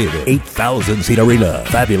movie theater, 8,000-seat arena,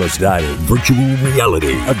 fabulous dining, virtual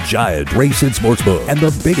reality, a giant race and sports book, and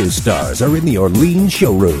the biggest stars are in the Orleans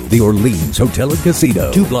showroom. The Orleans Hotel and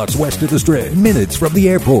Casino, 2 blocks west of the Strip, minutes from the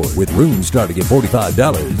airport, with rooms starting at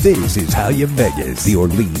 $45. This is how you Vegas. The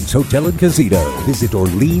Orleans Hotel and Casino. Visit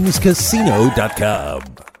OrleansCasino.com.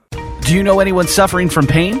 Do you know anyone suffering from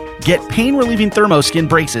pain? Get pain-relieving thermoskin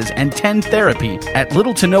braces and 10 therapy at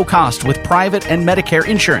little to no cost with private and Medicare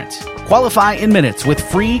insurance. Qualify in minutes with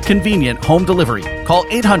free, convenient home delivery. Call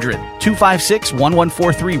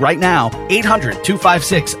 800-256-1143 right now.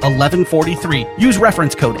 800-256-1143. Use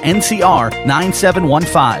reference code NCR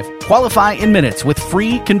 9715. Qualify in minutes with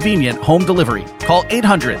free, convenient home delivery. Call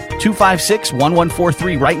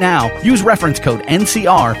 800-256-1143 right now. Use reference code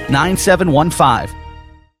NCR 9715.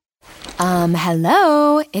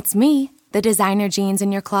 Hello, it's me, the designer jeans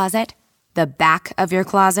in your closet, the back of your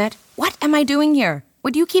closet. What am I doing here?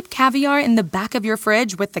 Would you keep caviar in the back of your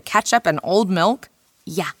fridge with the ketchup and old milk?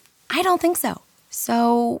 Yeah, I don't think so.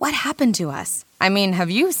 So, what happened to us? I mean,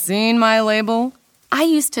 have you seen my label? I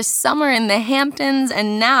used to summer in the Hamptons,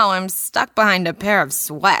 and now I'm stuck behind a pair of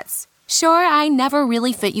sweats. Sure, I never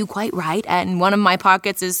really fit you quite right, and one of my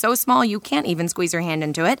pockets is so small you can't even squeeze your hand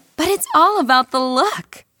into it. But it's all about the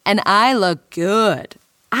look. And I look good.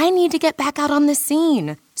 I need to get back out on the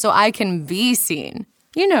scene so I can be seen.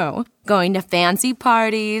 You know, going to fancy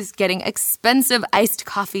parties, getting expensive iced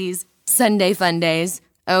coffees, Sunday fun days,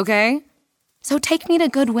 okay? So take me to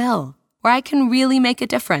Goodwill, where I can really make a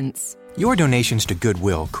difference. Your donations to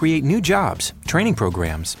Goodwill create new jobs, training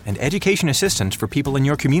programs, and education assistance for people in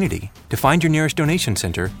your community. To find your nearest donation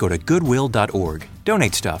center, go to goodwill.org.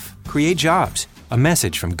 Donate stuff. Create jobs. A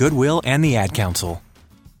message from Goodwill and the Ad Council.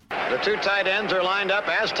 The 2 tight ends are lined up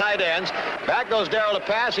as tight ends. Back goes Darrell to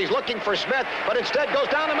pass. He's looking for Smith, but instead goes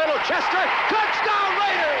down the middle. Chester, touchdown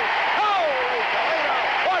Raiders! Holy Toledo,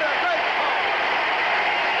 what a great ball!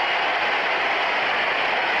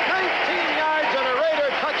 19 yards and a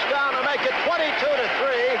Raider touchdown to make it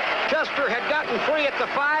 22-3. Chester had gotten free at the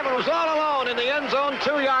 5 and was all alone in the end zone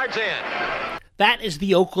 2 yards in. That is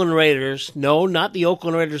the Oakland Raiders. No, not the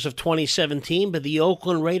Oakland Raiders of 2017, but the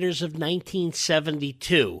Oakland Raiders of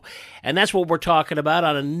 1972. And that's what we're talking about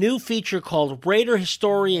on a new feature called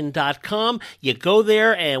RaiderHistorian.com. You go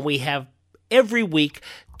there and we have every week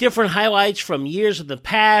different highlights from years of the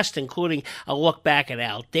past, including a look back at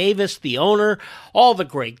Al Davis, the owner, all the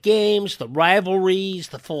great games, the rivalries,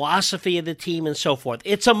 the philosophy of the team, and so forth.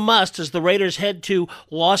 It's a must as the Raiders head to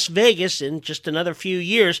Las Vegas in just another few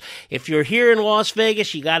years. If you're here in Las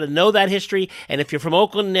Vegas, you got to know that history, and if you're from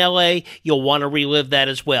Oakland and L.A., you'll want to relive that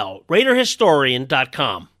as well.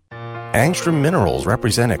 RaiderHistorian.com. Angstrom Minerals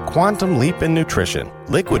represent a quantum leap in nutrition.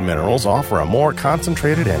 Liquid minerals offer a more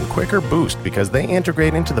concentrated and quicker boost because they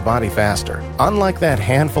integrate into the body faster. Unlike that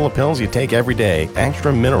handful of pills you take every day,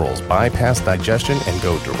 Angstrom Minerals bypass digestion and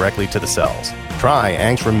go directly to the cells. Try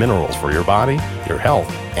Angstrom Minerals for your body, your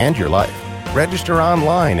health, and your life. Register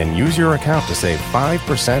online and use your account to save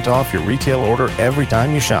 5% off your retail order every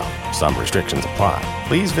time you shop. Some restrictions apply.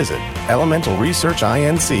 Please visit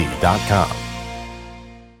elementalresearchinc.com.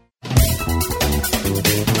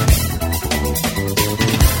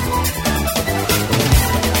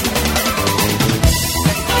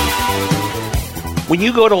 When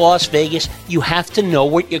you go to Las Vegas, you have to know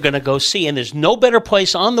what you're going to go see, and there's no better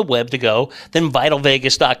place on the web to go than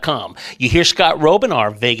VitalVegas.com. You hear Scott Robin, our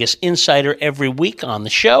Vegas insider, every week on the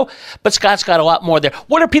show, but Scott's got a lot more there.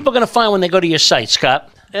 What are people going to find when they go to your site, Scott?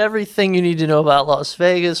 Everything you need to know about Las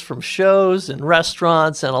Vegas, from shows and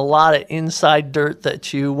restaurants, and a lot of inside dirt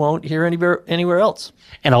that you won't hear anywhere else.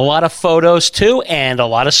 And a lot of photos, too, and a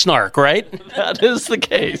lot of snark, right? That is the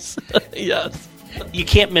case. Yes. You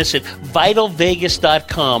can't miss it.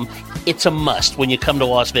 VitalVegas.com. It's a must when you come to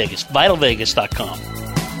Las Vegas. VitalVegas.com.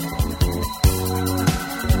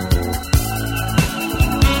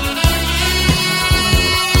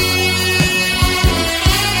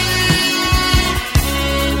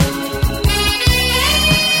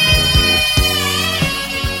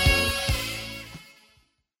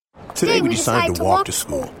 Today we decided to walk to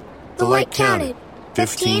school. The light counted.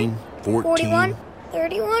 15, 14... 41,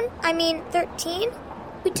 31, 13.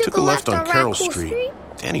 We took a left on Carroll Street.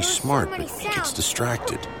 Danny's smart, but he gets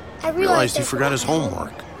distracted. I realized he forgot his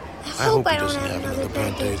homework. I hope he doesn't have another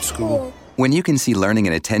bad day at school. When you can see learning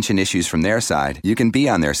and attention issues from their side, you can be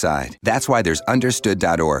on their side. That's why there's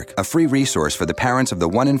Understood.org, a free resource for the parents of the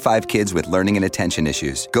 1 in 5 kids with learning and attention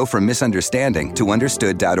issues. Go from misunderstanding to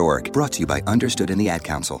Understood.org. Brought to you by Understood and the Ad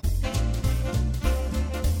Council.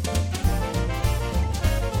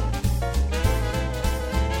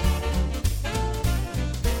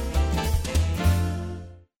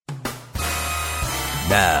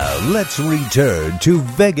 Now, let's return to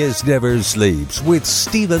Vegas Never Sleeps with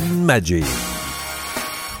Stephen Maggi.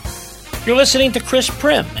 You're listening to Chris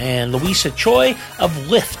Prim and Louisa Choi of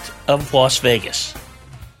Lyft of Las Vegas.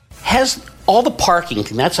 Has all the parking,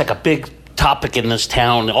 and that's like a big topic in this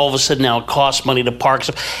town, all of a sudden now it costs money to park.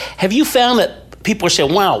 So have you found that people are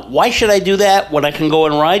saying, wow, why should I do that when I can go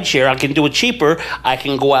and ride share? I can do it cheaper. I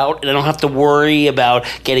can go out and I don't have to worry about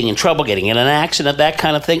getting in trouble, getting in an accident, that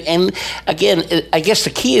kind of thing. And again, I guess the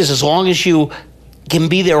key is as long as you can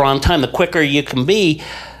be there on time, the quicker you can be,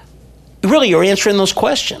 really you're answering those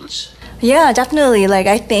questions. Yeah, definitely. Like,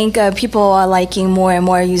 I think people are liking more and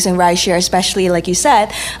more using rideshare, especially, like you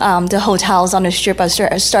said, the hotels on the strip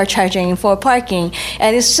start charging for parking.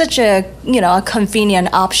 And it's such a, a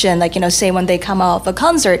convenient option. Like, say when they come out of a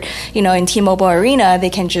concert, in T-Mobile Arena,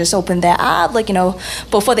 they can just open their app,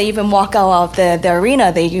 before they even walk out of the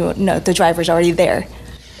arena, the driver's already there.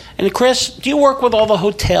 And Chris, do you work with all the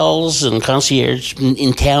hotels and concierge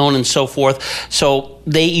in town and so forth? So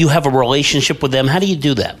you have a relationship with them. How do you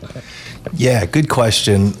do that? Yeah, good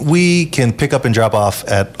question. We can pick up and drop off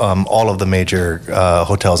at all of the major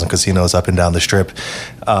hotels and casinos up and down the strip.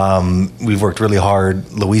 We've worked really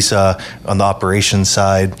hard, Louisa, on the operations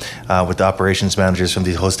side with the operations managers from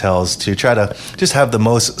these hotels to try to just have the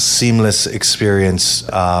most seamless experience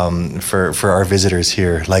for our visitors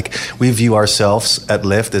here. Like, we view ourselves at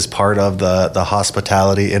Lyft as part of the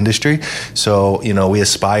hospitality industry. So, we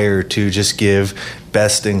aspire to just give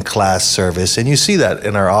best-in-class service, and you see that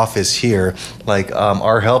in our office here. Like,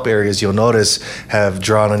 our help areas, you'll notice, have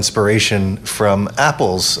drawn inspiration from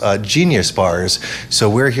Apple's Genius bars. So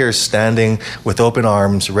we're here standing with open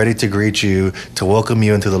arms, ready to greet you, to welcome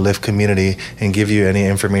you into the Lyft community and give you any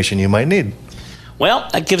information you might need. Well,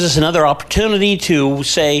 that gives us another opportunity to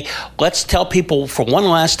say, let's tell people for one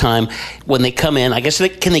last time when they come in, I guess,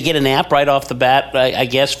 can they get an app right off the bat, I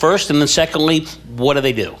guess, first? And then secondly, what do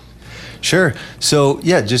they do? Sure. So,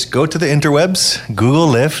 just go to the interwebs, Google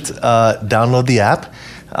Lyft, download the app,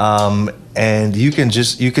 and you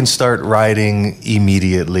can start riding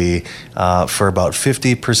immediately for about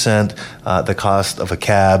 50% the cost of a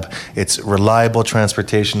cab. It's reliable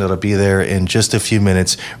transportation that'll be there in just a few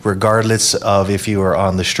minutes, regardless of if you are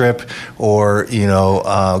on the strip or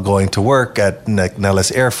going to work at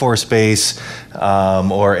Nellis Air Force Base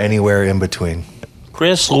or anywhere in between.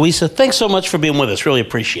 Chris, Louisa, thanks so much for being with us. Really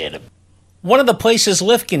appreciate it. One of the places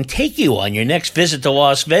Lyft can take you on your next visit to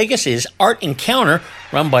Las Vegas is Art Encounter,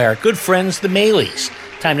 run by our good friends, the Maleys.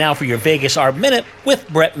 Time now for your Vegas Art Minute with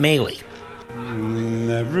Brett Maley.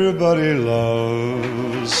 Everybody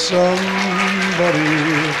loves somebody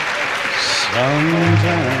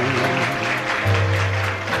sometime.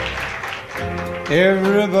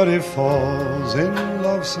 Everybody falls in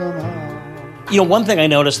love somehow. One thing I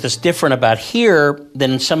noticed that's different about here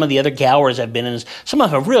than some of the other galleries I've been in is some of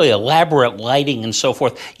them have really elaborate lighting and so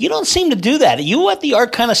forth. You don't seem to do that. You let the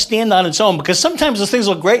art kind of stand on its own, because sometimes those things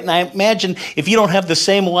look great, and I imagine if you don't have the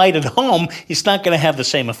same light at home, it's not going to have the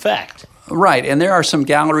same effect. Right, and there are some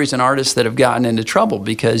galleries and artists that have gotten into trouble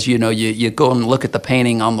because, you go and look at the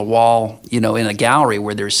painting on the wall, in a gallery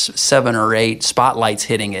where there's 7 or 8 spotlights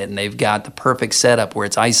hitting it, and they've got the perfect setup where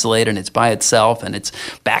it's isolated and it's by itself and it's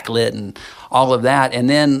backlit and all of that. And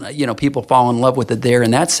then, people fall in love with it there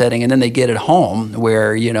in that setting, and then they get it home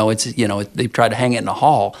where, they've tried to hang it in a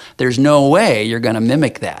hall. There's no way you're going to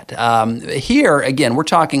mimic that. Here, again, we're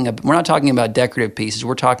not talking about decorative pieces.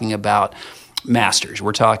 We're talking about masters.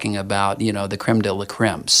 We're talking about, the creme de la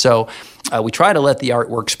creme. So we try to let the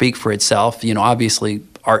artwork speak for itself. Obviously,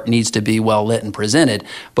 art needs to be well lit and presented,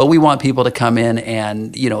 but we want people to come in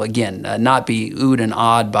and, not be oohed and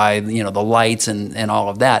awed by, the lights and all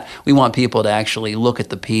of that. We want people to actually look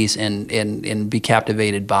at the piece and be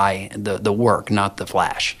captivated by the work, not the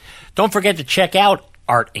flash. Don't forget to check out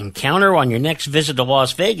Art Encounter on your next visit to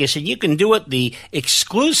Las Vegas, and you can do it the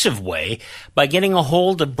exclusive way by getting a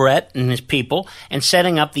hold of Brett and his people and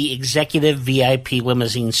setting up the executive VIP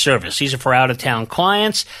limousine service. These are for out-of-town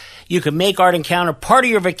clients. You can make Art Encounter part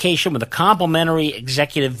of your vacation with a complimentary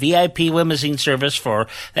executive VIP limousine service for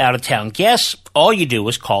the out-of-town guests. All you do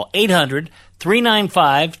is call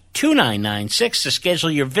 800-395-2996 to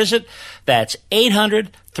schedule your visit. That's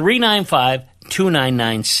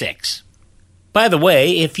 800-395-2996. By the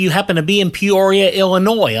way, if you happen to be in Peoria,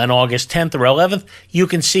 Illinois on August 10th or 11th, you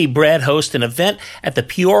can see Brad host an event at the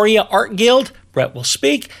Peoria Art Guild. Brett will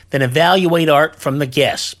speak, then evaluate art from the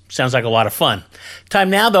guests. Sounds like a lot of fun. Time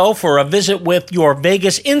now, though, for a visit with your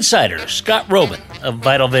Vegas insider, Scott Robin of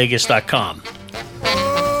VitalVegas.com.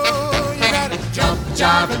 Jump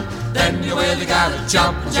jiving, then you really gotta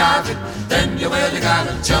jump jiving, then you really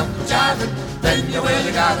gotta jump jiving, then you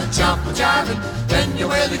really gotta jump jiving, then you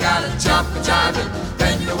really gotta jump jiving,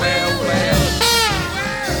 then you will.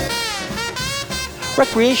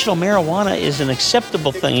 Recreational marijuana is an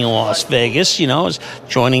acceptable thing in Las Vegas, as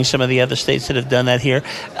joining some of the other states that have done that here.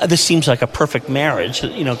 This seems like a perfect marriage,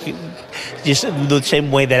 just the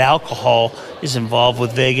same way that alcohol is involved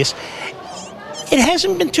with Vegas. It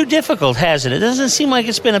hasn't been too difficult, has it? It doesn't seem like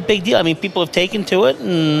it's been a big deal. I mean, people have taken to it,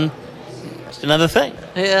 and it's another thing.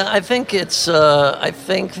 Yeah, I think it's. I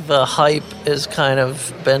think the hype has kind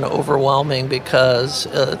of been overwhelming because,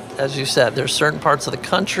 as you said, there's certain parts of the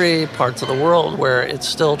country, parts of the world where it's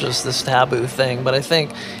still just this taboo thing. But I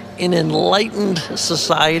think in enlightened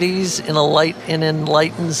societies, in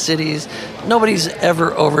enlightened cities, nobody's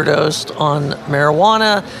ever overdosed on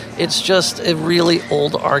marijuana. It's just a really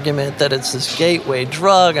old argument that it's this gateway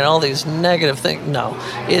drug and all these negative things. No,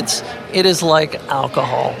 it is like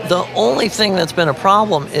alcohol. The only thing that's been a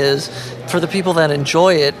problem is for the people that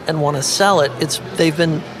enjoy it and want to sell it, they've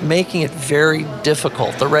been making it very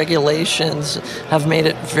difficult. The regulations have made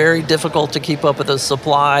it very difficult to keep up with the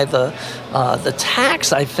supply. The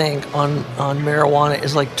tax, I think, on marijuana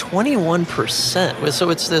is like 21%.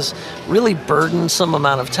 So it's this really burdensome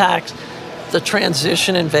amount of tax. The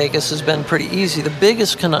transition in Vegas has been pretty easy. The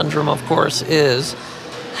biggest conundrum, of course, is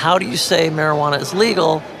how do you say marijuana is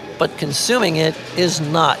legal, but consuming it is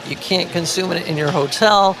not? You can't consume it in your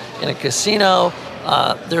hotel, in a casino.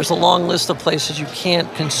 There's a long list of places you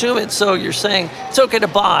can't consume it. So you're saying it's okay to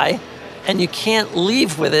buy, and you can't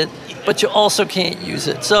leave with it, but you also can't use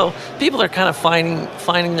it. So people are kind of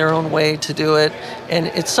finding their own way to do it, and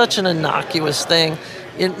it's such an innocuous thing.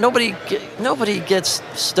 Nobody gets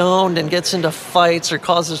stoned and gets into fights or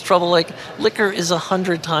causes trouble. Like, liquor is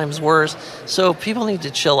 100 times worse. So people need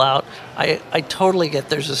to chill out. I totally get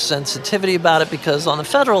there's a sensitivity about it because on the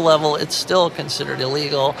federal level, it's still considered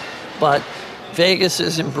illegal. But Vegas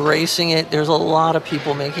is embracing it. There's a lot of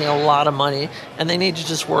people making a lot of money, and they need to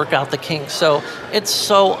just work out the kinks. So it's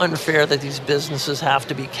so unfair that these businesses have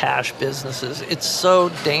to be cash businesses. It's so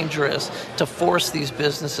dangerous to force these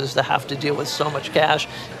businesses to have to deal with so much cash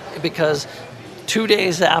because 2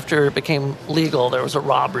 days after it became legal, there was a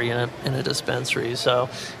robbery in a dispensary. So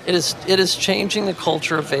it is changing the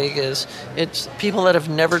culture of Vegas. It's people that have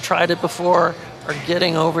never tried it before are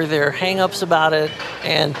getting over their hang-ups about it,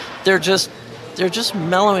 and they're just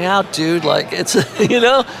mellowing out, dude. Like, it's the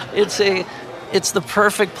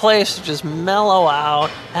perfect place to just mellow out,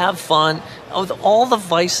 have fun. With all the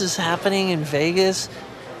vices happening in Vegas,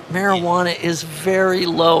 marijuana is very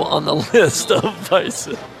low on the list of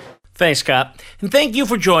vices. Thanks, Scott. And thank you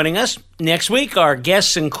for joining us. Next week, our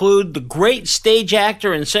guests include the great stage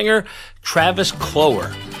actor and singer Travis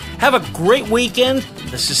Clower. Have a great weekend.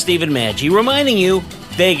 This is Stephen Maggi reminding you,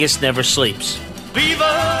 Vegas never sleeps. Viva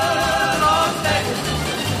Las Vegas!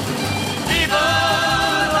 Viva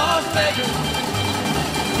Las Vegas!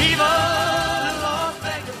 Viva Las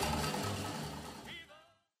Vegas!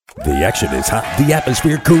 The action is hot, the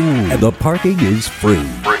atmosphere cool, and the parking is free.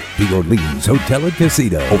 The Orleans Hotel and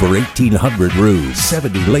Casino. Over 1,800 rooms,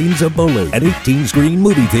 70 lanes of bowling, an 18-screen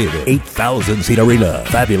movie theater, 8,000-seat arena,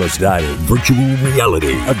 fabulous dining, virtual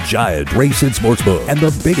reality, a giant race and sports book, and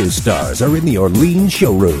the biggest stars are in the Orleans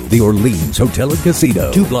showroom. The Orleans Hotel and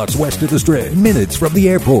Casino, 2 blocks west of the Strip, minutes from the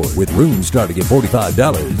airport, with rooms starting at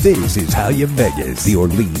 $45. This is how you Vegas. The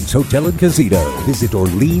Orleans Hotel and Casino. Visit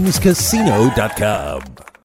OrleansCasino.com.